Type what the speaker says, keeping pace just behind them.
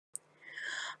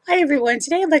Hi everyone,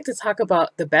 today I'd like to talk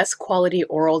about the best quality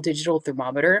oral digital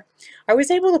thermometer. I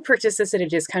was able to purchase this at a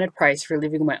discounted price for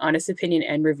leaving my honest opinion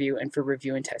and review and for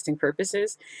review and testing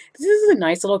purposes. This is a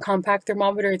nice little compact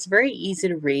thermometer. It's very easy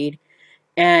to read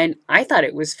and I thought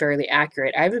it was fairly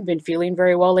accurate. I haven't been feeling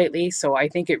very well lately, so I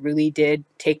think it really did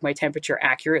take my temperature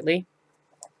accurately.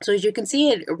 So as you can see,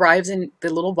 it arrives in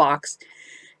the little box,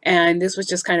 and this was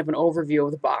just kind of an overview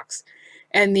of the box.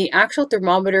 And the actual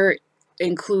thermometer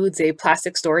includes a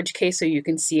plastic storage case so you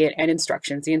can see it and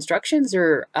instructions. The instructions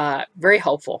are very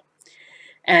helpful,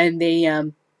 and they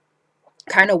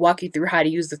kind of walk you through how to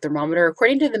use the thermometer.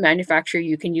 According to the manufacturer,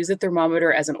 you can use the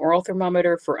thermometer as an oral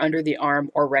thermometer for under the arm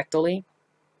or rectally,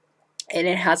 and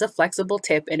it has a flexible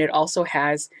tip, and it also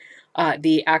has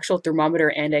the actual thermometer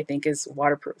end, I think, is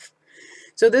waterproof.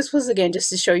 So this was, again, just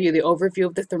to show you the overview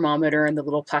of the thermometer and the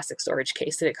little plastic storage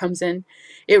case that it comes in.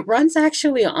 It runs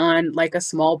actually on like a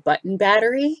small button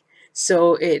battery.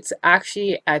 So it's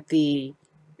actually at the,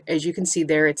 as you can see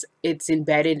there, it's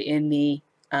embedded in the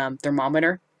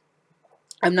thermometer.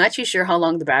 I'm not too sure how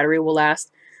long the battery will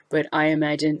last, but I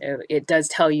imagine it does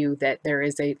tell you that there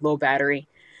is a low battery.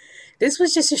 This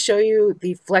was just to show you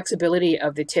the flexibility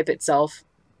of the tip itself.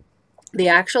 The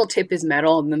actual tip is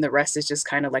metal, and then the rest is just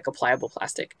kind of like a pliable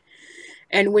plastic.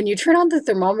 And when you turn on the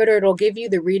thermometer, it'll give you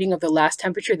the reading of the last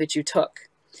temperature that you took.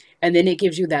 And then it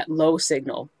gives you that low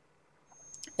signal.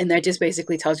 And that just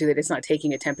basically tells you that it's not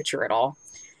taking a temperature at all.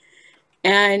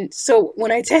 And so when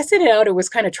I tested it out, it was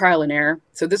kind of trial and error.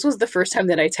 So this was the first time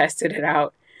that I tested it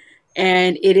out.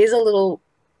 And it is a little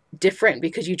different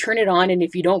because you turn it on, and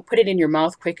if you don't put it in your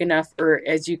mouth quick enough, or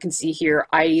as you can see here,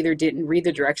 I either didn't read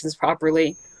the directions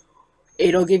properly,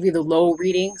 it'll give you the low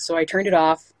reading. So I turned it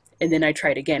off, and then I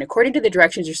tried again. According to the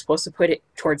directions, you're supposed to put it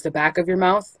towards the back of your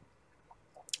mouth,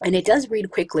 and it does read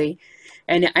quickly,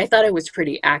 and I thought it was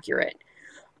pretty accurate.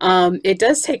 It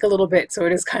does take a little bit, so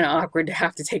it is kind of awkward to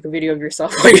have to take a video of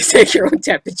yourself while you take your own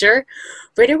temperature,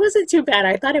 but it wasn't too bad.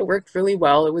 I thought it worked really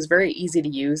well. It was very easy to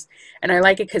use, and I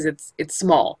like it because it's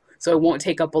small, so it won't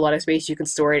take up a lot of space. You can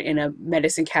store it in a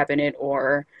medicine cabinet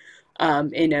or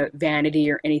in a vanity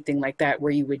or anything like that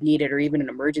where you would need it, or even an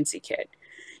emergency kit.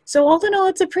 So all in all,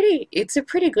 it's a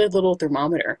pretty good little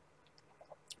thermometer.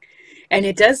 And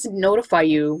it does notify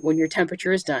you when your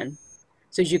temperature is done,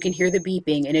 so you can hear the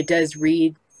beeping, and it does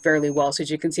read fairly well. So as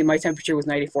you can see, my temperature was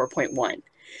 94.1.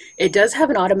 It does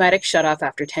have an automatic shut off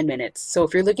after 10 minutes. So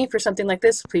if you're looking for something like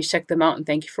this, please check them out, and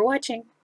thank you for watching.